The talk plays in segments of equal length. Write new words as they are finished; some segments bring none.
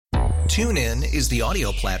TuneIn is the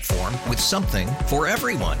audio platform with something for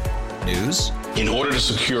everyone. News. In order to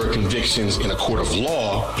secure convictions in a court of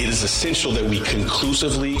law, it is essential that we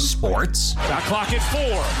conclusively. Sports. Shot clock at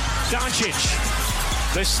 4.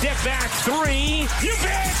 Doncic. The step back 3. You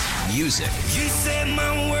bet. Music. You set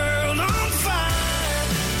my world on fire.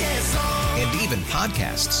 Yes, and even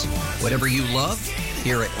podcasts. Whatever you love,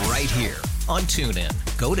 hear it right here on TuneIn.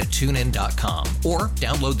 Go to TuneIn.com or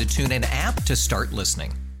download the TuneIn app to start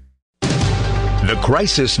listening. The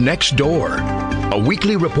Crisis Next Door, a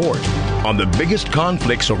weekly report on the biggest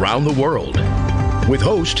conflicts around the world, with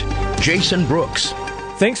host Jason Brooks.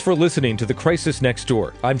 Thanks for listening to The Crisis Next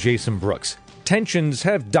Door. I'm Jason Brooks. Tensions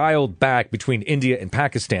have dialed back between India and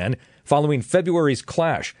Pakistan following February's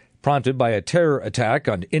clash, prompted by a terror attack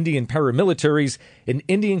on Indian paramilitaries in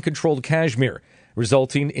Indian-controlled Kashmir,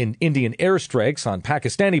 resulting in Indian airstrikes on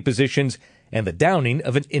Pakistani positions and the downing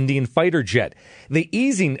of an Indian fighter jet. The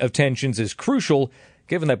easing of tensions is crucial,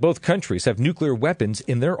 given that both countries have nuclear weapons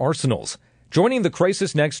in their arsenals. Joining the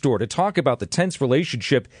Crisis Next Door to talk about the tense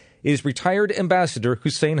relationship is retired Ambassador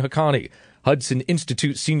Husain Haqqani, Hudson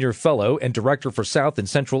Institute Senior Fellow and Director for South and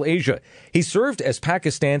Central Asia. He served as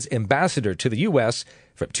Pakistan's ambassador to the U.S.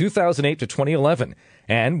 from 2008 to 2011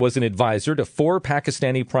 and was an advisor to 4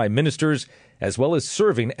 Pakistani Prime Ministers, as well as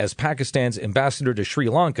serving as Pakistan's ambassador to Sri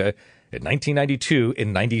Lanka in 1992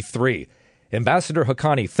 and 93. Ambassador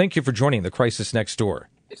Haqqani, thank you for joining the Crisis Next Door.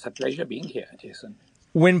 It's a pleasure being here, Jason.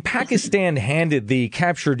 When Pakistan handed the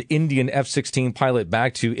captured Indian F-16 pilot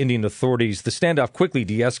back to Indian authorities, the standoff quickly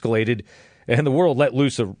de-escalated, and the world let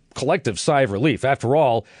loose a collective sigh of relief. After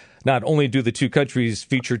all, not only do the two countries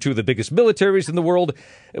feature two of the biggest militaries in the world,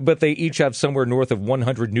 but they each have somewhere north of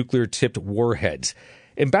 100 nuclear-tipped warheads.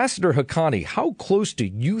 Ambassador Haqqani, how close do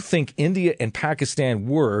you think India and Pakistan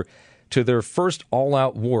were to their first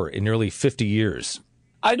all-out war in nearly 50 years?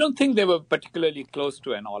 I don't think they were particularly close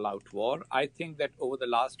to an all-out war. I think that over the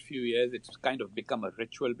last few years, it's kind of become a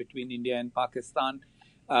ritual between India and Pakistan.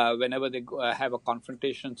 Whenever they have a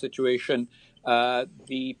confrontation situation,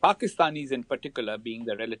 the Pakistanis in particular, being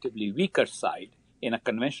the relatively weaker side in a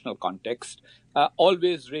conventional context,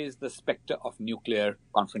 always raise the specter of nuclear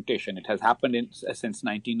confrontation. It has happened since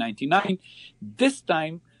 1999. This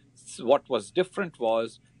time, what was different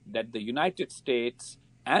was that the United States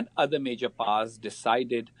and other major powers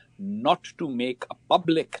decided not to make a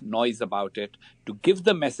public noise about it, to give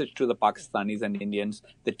the message to the Pakistanis and Indians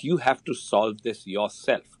that you have to solve this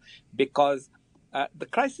yourself. Because the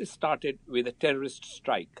crisis started with a terrorist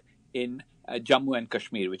strike in Jammu and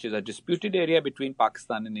Kashmir, which is a disputed area between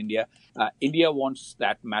Pakistan and India. India wants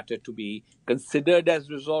that matter to be considered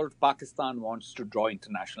as resolved. Pakistan wants to draw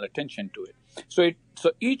international attention to it.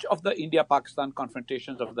 So each of the India-Pakistan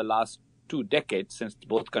confrontations of the last 2 decades, since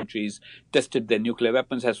both countries tested their nuclear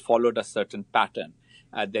weapons, has followed a certain pattern.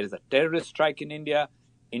 There is a terrorist strike in India.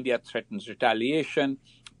 India threatens retaliation.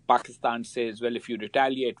 Pakistan says, well, if you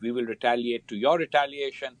retaliate, we will retaliate to your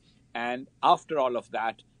retaliation. And after all of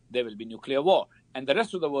that, there will be nuclear war. And the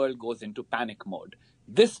rest of the world goes into panic mode.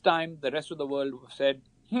 This time, the rest of the world said,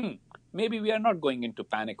 maybe we are not going into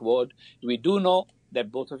panic mode. We do know that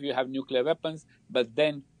both of you have nuclear weapons, but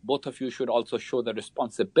then both of you should also show the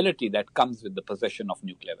responsibility that comes with the possession of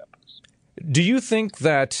nuclear weapons. Do you think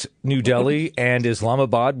that New Delhi and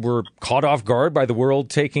Islamabad were caught off guard by the world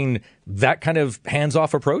taking that kind of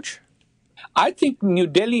hands-off approach? I think New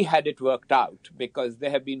Delhi had it worked out because they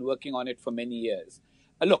have been working on it for many years.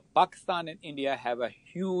 Look, Pakistan and India have a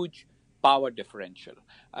huge power differential.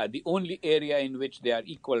 The only area in which they are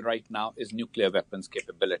equal right now is nuclear weapons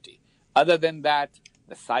capability. Other than that,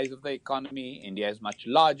 the size of the economy, India is much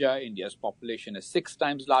larger. India's population is 6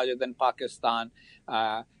 times larger than Pakistan.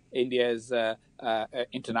 India's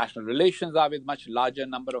international relations are with much larger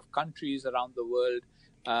number of countries around the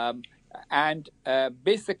world. And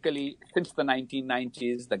basically, since the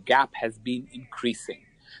 1990s, the gap has been increasing.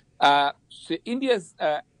 So India's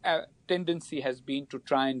tendency has been to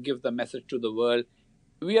try and give the message to the world,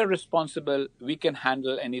 we are responsible, we can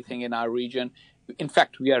handle anything in our region. In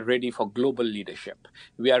fact, we are ready for global leadership.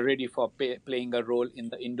 We are ready for playing a role in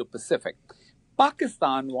the Indo-Pacific.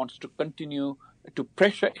 Pakistan wants to continue to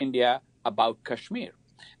pressure India about Kashmir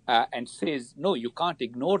and says, no, you can't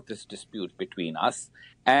ignore this dispute between us.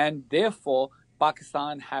 And therefore,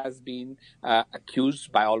 Pakistan has been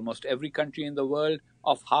accused by almost every country in the world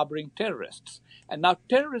of harboring terrorists. And now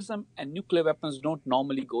terrorism and nuclear weapons don't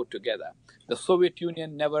normally go together. The Soviet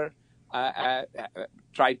Union never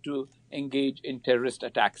tried to engage in terrorist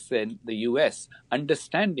attacks in the US,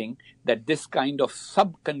 understanding that this kind of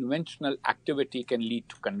sub-conventional activity can lead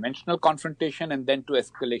to conventional confrontation and then to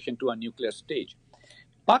escalation to a nuclear stage.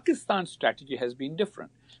 Pakistan's strategy has been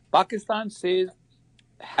different. Pakistan says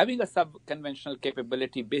having a sub-conventional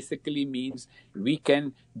capability basically means we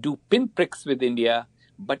can do pinpricks with India,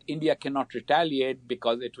 but India cannot retaliate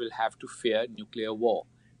because it will have to fear nuclear war.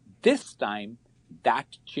 This time,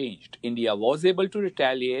 that changed. India was able to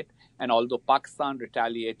retaliate, and although Pakistan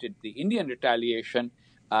retaliated the Indian retaliation,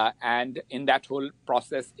 and in that whole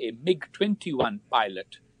process, a MiG-21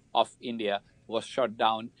 pilot of India was shot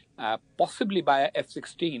down, possibly by a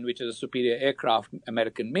F-16, which is a superior aircraft,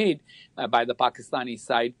 American-made, by the Pakistani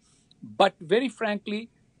side. But very frankly,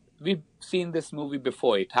 we've seen this movie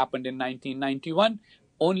before. It happened in 1991.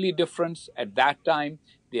 Only difference at that time,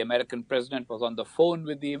 the American president was on the phone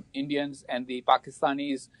with the Indians and the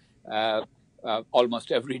Pakistanis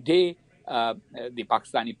almost every day. The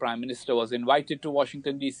Pakistani Prime Minister was invited to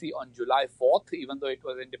Washington, D.C. on July 4th, even though it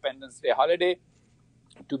was Independence Day holiday,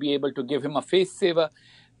 to be able to give him a face saver.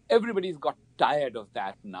 Everybody's got tired of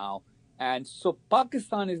that now. And so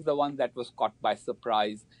Pakistan is the one that was caught by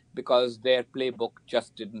surprise because their playbook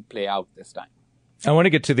just didn't play out this time. I want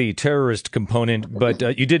to get to the terrorist component, but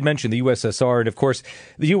you did mention the USSR. And of course,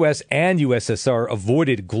 the U.S. and USSR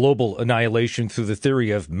avoided global annihilation through the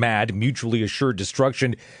theory of MAD, mutually assured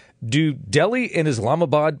destruction. Do Delhi and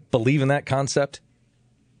Islamabad believe in that concept?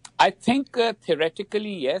 I think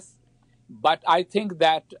theoretically, yes. But I think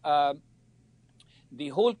that the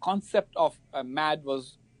whole concept of MAD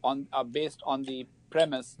was based on the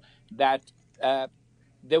premise that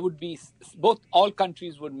there would be all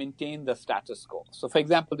countries would maintain the status quo. So, for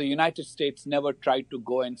example, the United States never tried to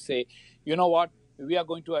go and say, you know what, we are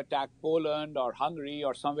going to attack Poland or Hungary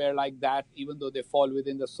or somewhere like that, even though they fall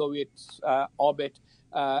within the Soviet orbit,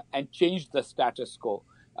 and change the status quo.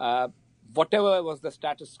 Whatever was the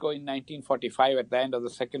status quo in 1945 at the end of the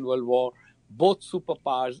Second World War, both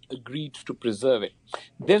superpowers agreed to preserve it.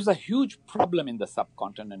 There's a huge problem in the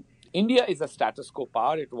subcontinent. India is a status quo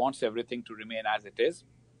power. It wants everything to remain as it is.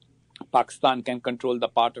 Pakistan can control the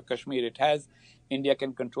part of Kashmir it has. India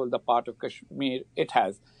can control the part of Kashmir it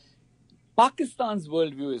has. Pakistan's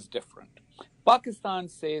worldview is different. Pakistan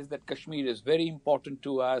says that Kashmir is very important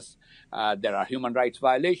to us. There are human rights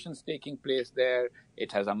violations taking place there.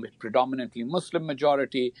 It has a predominantly Muslim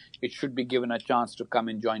majority. It should be given a chance to come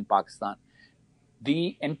and join Pakistan.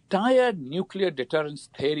 The entire nuclear deterrence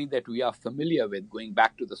theory that we are familiar with, going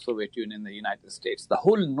back to the Soviet Union and the United States, the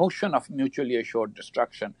whole notion of mutually assured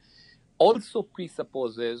destruction also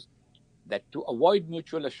presupposes that to avoid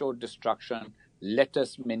mutual assured destruction, let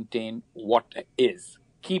us maintain what is.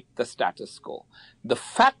 Keep the status quo. The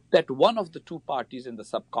fact that one of the two parties in the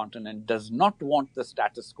subcontinent does not want the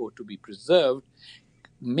status quo to be preserved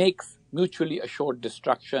makes mutually assured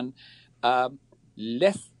destruction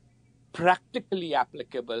less practically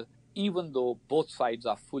applicable, even though both sides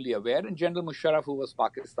are fully aware. And General Musharraf, who was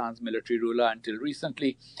Pakistan's military ruler until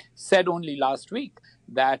recently, said only last week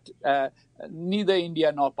that neither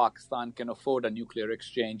India nor Pakistan can afford a nuclear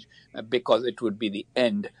exchange because it would be the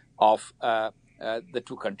end of the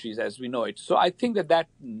two countries as we know it. So I think that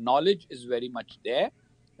knowledge is very much there,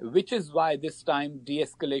 which is why this time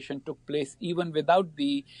de-escalation took place even without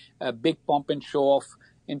the big pomp and show of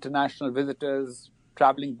international visitors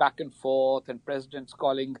traveling back and forth and presidents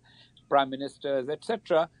calling prime ministers,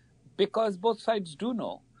 etc., because both sides do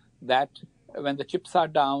know that when the chips are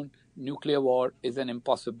down, nuclear war is an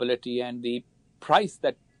impossibility and the price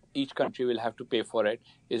that each country will have to pay for it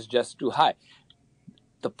is just too high.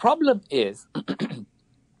 The problem is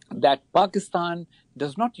that Pakistan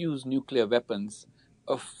does not use nuclear weapons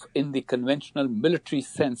in the conventional military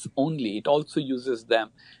sense only. It also uses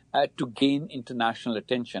them to gain international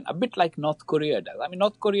attention, a bit like North Korea does. I mean,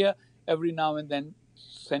 North Korea every now and then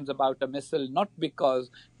sends about a missile, not because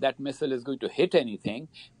that missile is going to hit anything,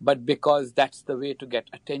 but because that's the way to get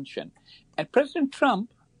attention. And President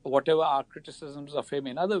Trump, whatever our criticisms of him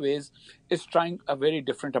in other ways, is trying a very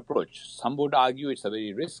different approach. Some would argue it's a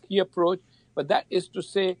very risky approach, but that is to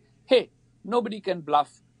say, hey, nobody can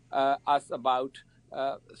bluff us about,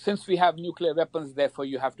 since we have nuclear weapons, therefore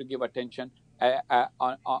you have to give attention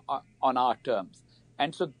on our terms.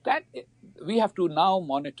 And so that we have to now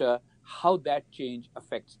monitor how that change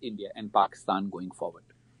affects India and Pakistan going forward.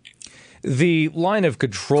 The line of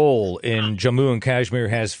control in Jammu and Kashmir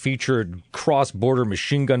has featured cross-border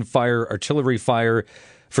machine gun fire, artillery fire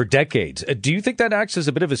for decades. Do you think that acts as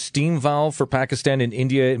a bit of a steam valve for Pakistan and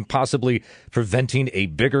India in possibly preventing a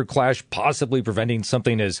bigger clash, possibly preventing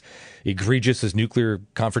something as egregious as nuclear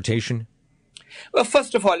confrontation? Well,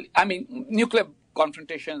 first of all, I mean, nuclear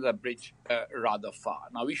confrontation is a bridge rather far.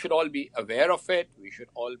 Now, we should all be aware of it. We should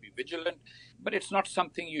all be vigilant. But it's not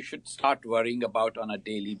something you should start worrying about on a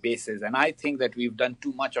daily basis. And I think that we've done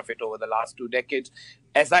too much of it over the last 2 decades.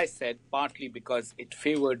 As I said, partly because it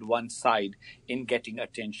favored one side in getting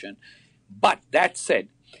attention. But that said,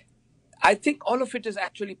 I think all of it is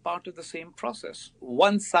actually part of the same process.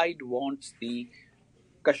 One side wants the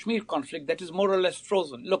Kashmir conflict that is more or less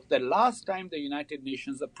frozen. Look, the last time the United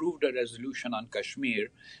Nations approved a resolution on Kashmir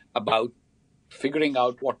about figuring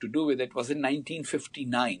out what to do with it was in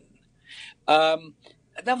 1959.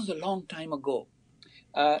 That was a long time ago.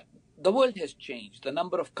 The world has changed. The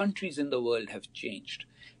number of countries in the world have changed.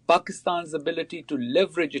 Pakistan's ability to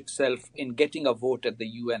leverage itself in getting a vote at the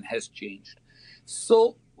UN has changed.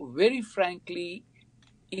 So, very frankly,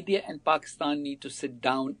 India and Pakistan need to sit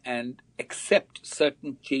down and accept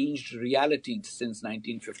certain changed realities since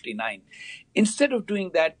 1959. Instead of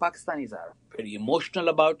doing that, Pakistanis are very emotional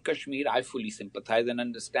about Kashmir. I fully sympathize and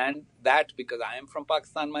understand that because I am from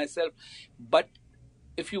Pakistan myself. But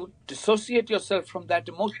if you dissociate yourself from that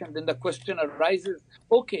emotion, then the question arises,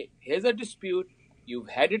 okay, here's a dispute. You've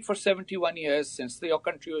had it for 71 years since your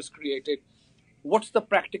country was created. What's the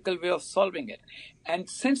practical way of solving it? And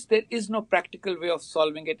since there is no practical way of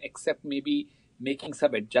solving it except maybe making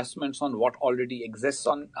some adjustments on what already exists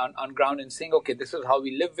on ground and saying, okay, this is how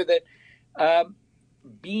we live with it,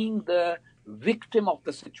 being the victim of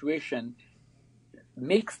the situation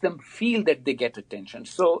makes them feel that they get attention.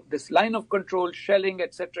 So this line of control, shelling,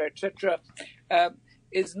 etc.,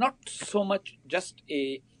 is not so much just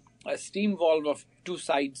a steam valve of two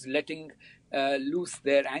sides letting loose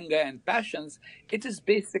their anger and passions. It is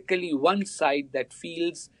basically one side that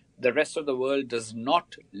feels the rest of the world does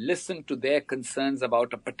not listen to their concerns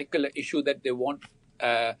about a particular issue that they want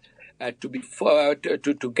to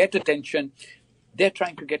get attention. They're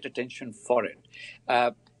trying to get attention for it.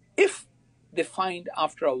 If they find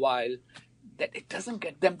after a while that it doesn't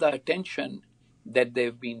get them the attention that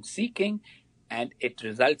they've been seeking, and it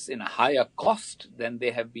results in a higher cost than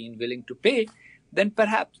they have been willing to pay, then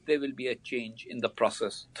perhaps there will be a change in the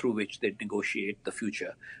process through which they negotiate the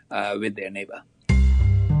future with their neighbor.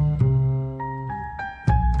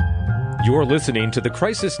 You're listening to The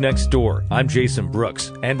Crisis Next Door. I'm Jason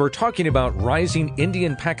Brooks, and we're talking about rising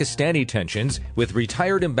Indian-Pakistani tensions with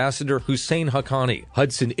retired Ambassador Husain Haqqani,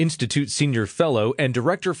 Hudson Institute Senior Fellow and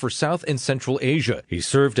Director for South and Central Asia. He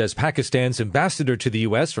served as Pakistan's ambassador to the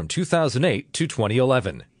U.S. from 2008 to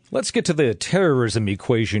 2011. Let's get to the terrorism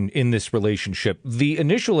equation in this relationship. The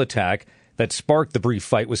initial attack that sparked the brief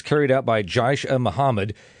fight was carried out by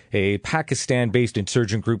Jaish-e-Mohammed, a Pakistan-based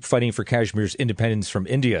insurgent group fighting for Kashmir's independence from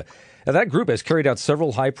India. Now, that group has carried out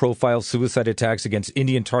several high-profile suicide attacks against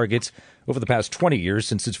Indian targets over the past 20 years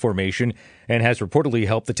since its formation and has reportedly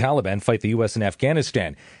helped the Taliban fight the U.S. in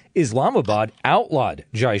Afghanistan. Islamabad outlawed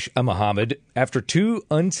Jaish-e-Mohammed after 2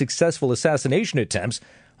 unsuccessful assassination attempts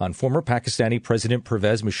on former Pakistani President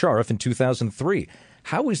Pervez Musharraf in 2003.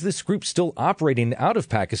 How is this group still operating out of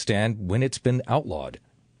Pakistan when it's been outlawed?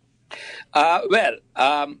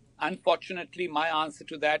 Unfortunately, my answer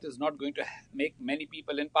to that is not going to make many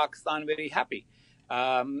people in Pakistan very happy.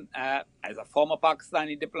 As a former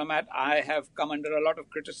Pakistani diplomat, I have come under a lot of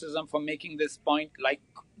criticism for making this point,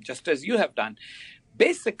 just as you have done.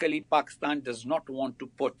 Basically, Pakistan does not want to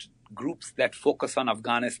put groups that focus on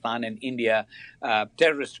Afghanistan and India,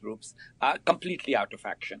 terrorist groups, completely out of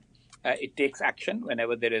action. It takes action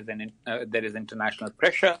whenever there is international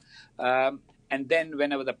pressure, and then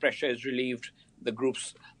whenever the pressure is relieved, the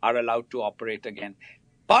groups are allowed to operate again.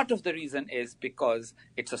 Part of the reason is because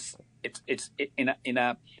it's in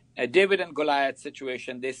a David and Goliath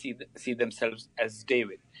situation. They see themselves as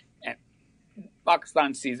David, and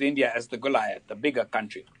Pakistan sees India as the Goliath, the bigger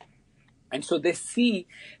country. And so they see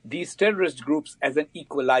these terrorist groups as an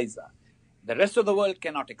equalizer. The rest of the world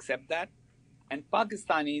cannot accept that. And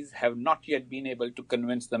Pakistanis have not yet been able to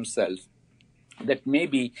convince themselves that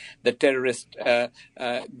maybe the terrorist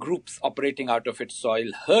groups operating out of its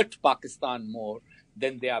soil hurt Pakistan more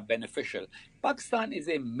than they are beneficial. Pakistan is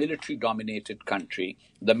a military-dominated country.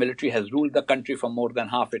 The military has ruled the country for more than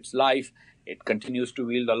half its life. It continues to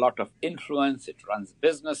wield a lot of influence. It runs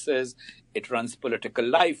businesses. It runs political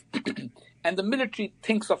life. And the military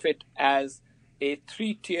thinks of it as a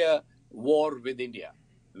 3-tier war with India.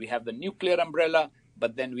 We have the nuclear umbrella,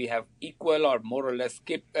 but then we have equal or more or less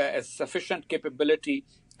sufficient capability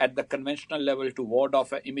at the conventional level to ward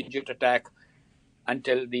off an immediate attack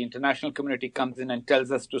until the international community comes in and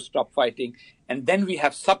tells us to stop fighting. And then we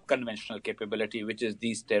have sub-conventional capability, which is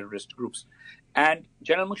these terrorist groups. And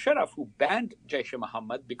General Musharraf, who banned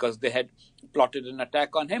Jaish-e-Mohammed because they had plotted an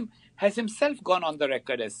attack on him, has himself gone on the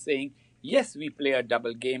record as saying, yes, we play a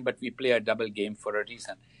double game, but we play a double game for a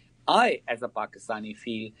reason. I, as a Pakistani,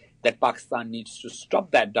 feel that Pakistan needs to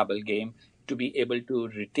stop that double game to be able to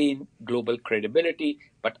retain global credibility.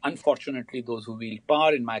 But unfortunately, those who wield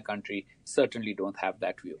power in my country certainly don't have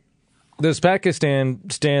that view. Does Pakistan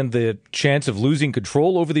stand the chance of losing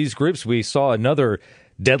control over these groups? We saw another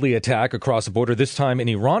deadly attack across the border, this time in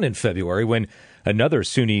Iran in February, when another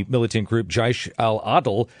Sunni militant group, Jaish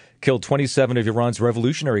al-Adl, killed 27 of Iran's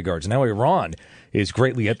Revolutionary Guards. Now Iran is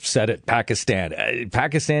greatly upset at Pakistan.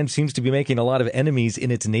 Pakistan seems to be making a lot of enemies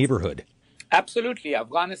in its neighborhood. Absolutely.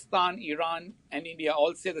 Afghanistan, Iran, and India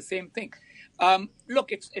all say the same thing.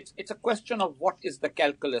 Look, it's a question of what is the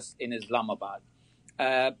calculus in Islamabad.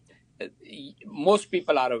 Most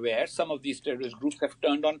people are aware some of these terrorist groups have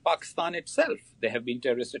turned on Pakistan itself. There have been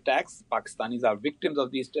terrorist attacks. Pakistanis are victims of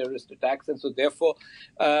these terrorist attacks, and so therefore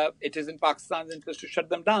it is in Pakistan's interest to shut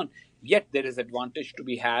them down. Yet there is advantage to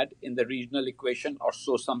be had in the regional equation, or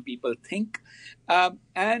so some people think.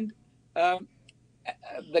 And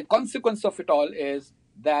the consequence of it all is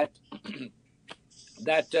that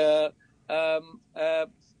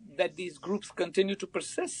that these groups continue to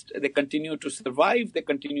persist, they continue to survive, they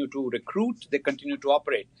continue to recruit, they continue to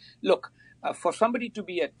operate. Look, for somebody to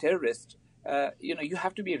be a terrorist, you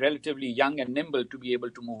have to be relatively young and nimble to be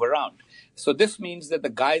able to move around. So this means that the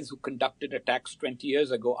guys who conducted attacks 20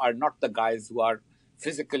 years ago are not the guys who are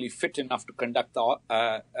physically fit enough to conduct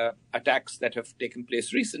the attacks that have taken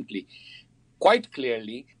place recently. Quite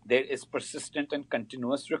clearly, there is persistent and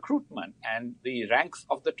continuous recruitment, and the ranks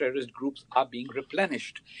of the terrorist groups are being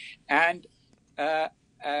replenished. And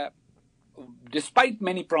despite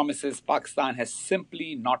many promises, Pakistan has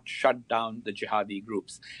simply not shut down the jihadi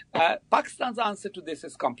groups. Pakistan's answer to this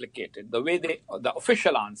is complicated. The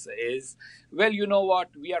official answer is, well, you know what,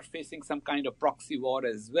 we are facing some kind of proxy war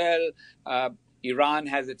as well. Iran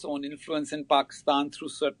has its own influence in Pakistan through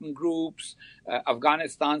certain groups.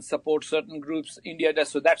 Afghanistan supports certain groups. India does.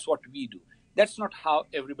 So that's what we do. That's not how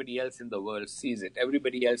everybody else in the world sees it.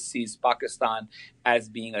 Everybody else sees Pakistan as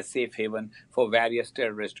being a safe haven for various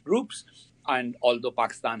terrorist groups. And although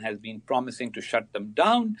Pakistan has been promising to shut them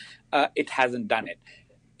down, it hasn't done it.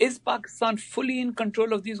 Is Pakistan fully in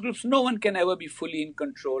control of these groups? No one can ever be fully in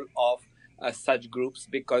control of such groups,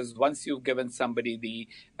 because once you've given somebody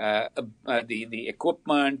the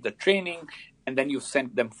equipment, the training, and then you've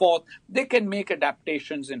sent them forth, they can make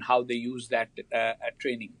adaptations in how they use that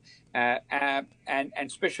training, and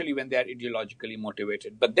especially when they are ideologically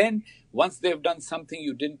motivated. But then once they've done something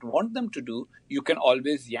you didn't want them to do, you can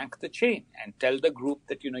always yank the chain and tell the group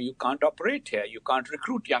that, you can't operate here, you can't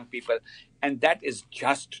recruit young people. And that is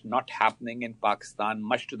just not happening in Pakistan,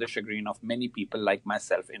 much to the chagrin of many people like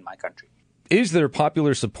myself in my country. Is there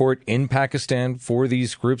popular support in Pakistan for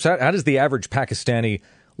these groups? How does the average Pakistani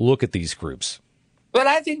look at these groups? Well,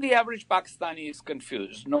 I think the average Pakistani is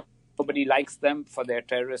confused. Nobody likes them for their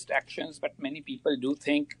terrorist actions, but many people do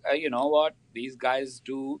think, you know what, these guys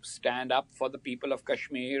do stand up for the people of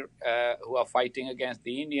Kashmir who are fighting against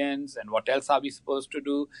the Indians, and what else are we supposed to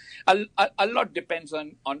do? A lot depends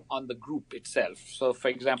on the group itself. So, for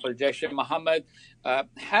example, Jaish-e-Mohammed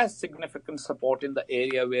has significant support in the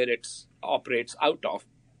area where it operates out of.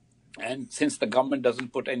 And since the government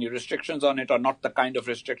doesn't put any restrictions on it, or not the kind of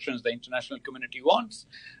restrictions the international community wants,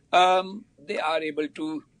 they are able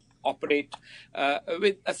to operate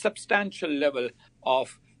with a substantial level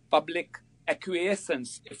of public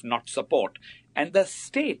acquiescence, if not support. And the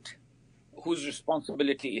state, whose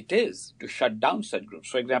responsibility it is to shut down such groups.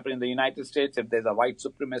 For example, in the United States, if there's a white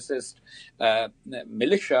supremacist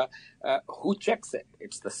militia, who checks it?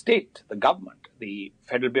 It's the state, the government, the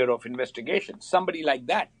Federal Bureau of Investigation. Somebody like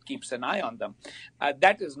that keeps an eye on them.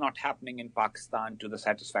 That is not happening in Pakistan to the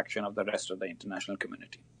satisfaction of the rest of the international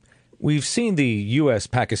community. We've seen the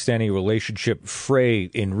U.S.-Pakistani relationship fray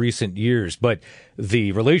in recent years, but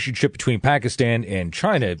the relationship between Pakistan and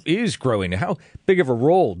China is growing. How big of a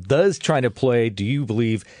role does China play, do you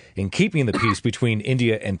believe, in keeping the peace between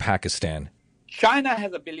India and Pakistan? China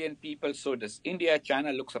has 1 billion people, so does India.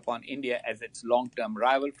 China looks upon India as its long-term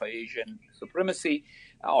rival for Asian supremacy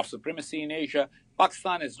or supremacy in Asia.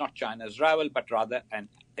 Pakistan is not China's rival, but rather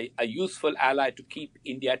a useful ally to keep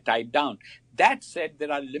India tied down. That said,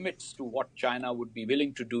 there are limits to what China would be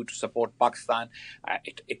willing to do to support Pakistan.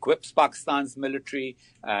 It equips Pakistan's military.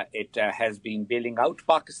 It has been bailing out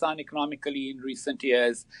Pakistan economically in recent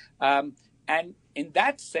years. And in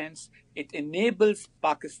that sense, it enables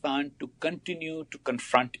Pakistan to continue to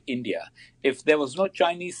confront India. If there was no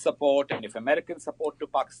Chinese support, and if American support to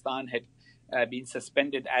Pakistan had been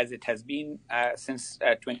suspended as it has been since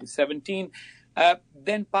 2017,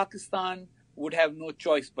 then Pakistan would have no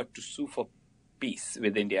choice but to sue for peace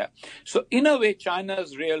with India. So in a way,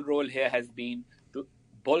 China's real role here has been to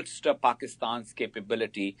bolster Pakistan's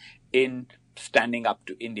capability in standing up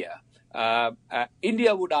to India.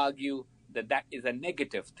 India would argue that is a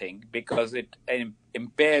negative thing because it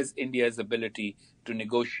impairs India's ability to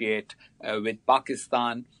negotiate with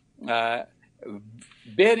Pakistan,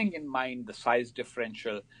 bearing in mind the size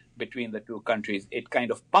differential between the two countries. It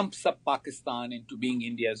kind of pumps up Pakistan into being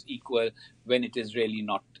India's equal when it is really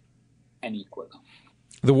not an equal.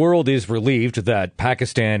 The world is relieved that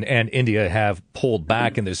Pakistan and India have pulled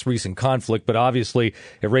back in this recent conflict, but obviously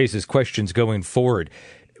it raises questions going forward.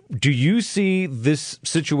 Do you see this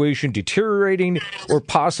situation deteriorating or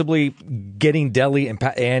possibly getting Delhi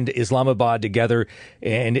and Islamabad together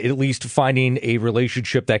and at least finding a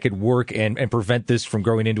relationship that could work and prevent this from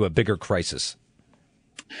growing into a bigger crisis?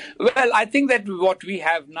 Well, I think that what we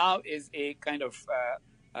have now is a kind of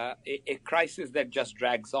a crisis that just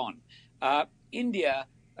drags on. India,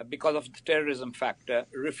 because of the terrorism factor,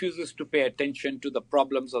 refuses to pay attention to the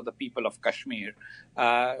problems of the people of Kashmir,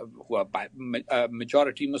 who are a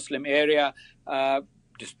majority Muslim area,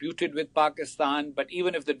 disputed with Pakistan. But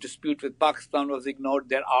even if the dispute with Pakistan was ignored,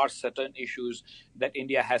 there are certain issues that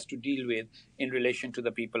India has to deal with in relation to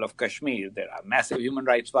the people of Kashmir. There are massive human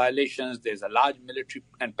rights violations. There's a large military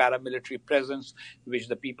and paramilitary presence, which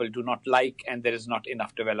the people do not like, and there is not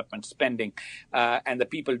enough development spending. And the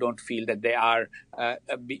people don't feel that they are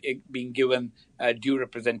being given due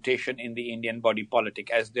representation in the Indian body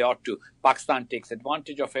politic as they ought to. Pakistan takes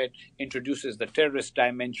advantage of it, introduces the terrorist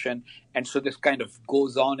dimension, and so this kind of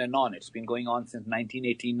goes on and on. It's been going on since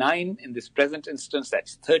 1989. In this present instance,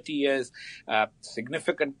 that's 30 years,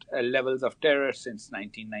 significant levels of terror since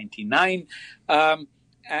 1999.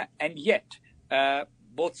 And yet,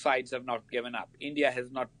 both sides have not given up. India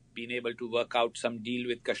has not been able to work out some deal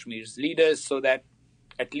with Kashmir's leaders so that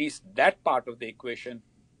at least that part of the equation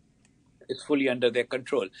is fully under their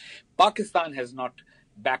control. Pakistan has not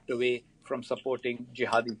backed away from supporting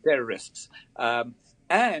jihadi terrorists.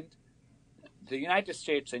 And the United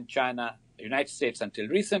States and China, the United States until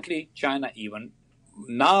recently, China even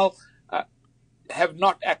now, have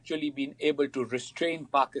not actually been able to restrain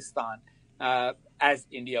Pakistan as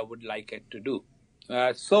India would like it to do.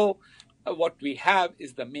 So what we have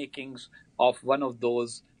is the makings of one of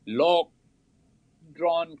those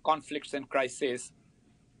long-drawn conflicts and crises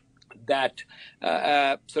that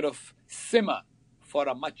sort of simmer for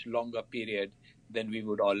a much longer period than we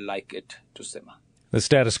would all like it to simmer. The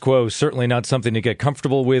status quo is certainly not something to get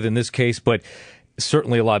comfortable with in this case, but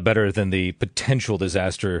certainly a lot better than the potential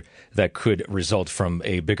disaster that could result from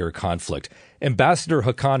a bigger conflict. Ambassador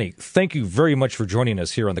Haqqani, thank you very much for joining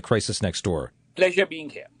us here on The Crisis Next Door. Pleasure being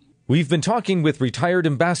here. We've been talking with retired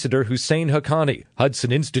Ambassador Husain Haqqani,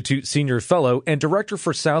 Hudson Institute Senior Fellow and Director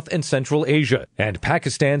for South and Central Asia, and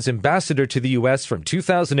Pakistan's Ambassador to the U.S. from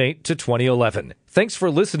 2008 to 2011. Thanks for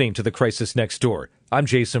listening to The Crisis Next Door. I'm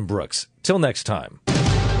Jason Brooks. Till next time.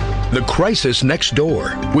 The Crisis Next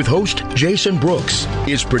Door with host Jason Brooks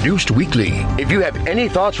is produced weekly. If you have any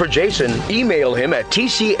thoughts for Jason, email him at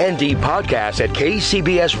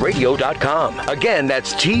tcndpodcast@kcbsradio.com. Again,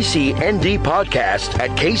 that's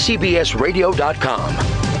tcndpodcast@kcbsradio.com.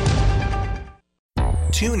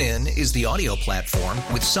 TuneIn is the audio platform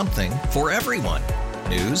with something for everyone.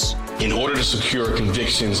 News. In order to secure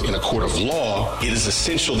convictions in a court of law, it is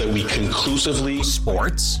essential that we conclusively.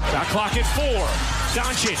 Sports. Shot clock at 4.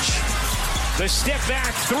 Doncic. The step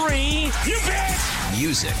back 3. You bet.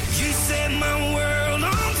 Music. You set my world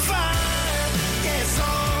on fire. Yes,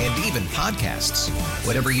 and even podcasts.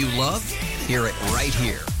 Whatever you love, hear it right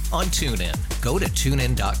here on TuneIn. Go to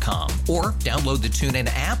TuneIn.com or download the TuneIn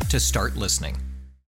app to start listening.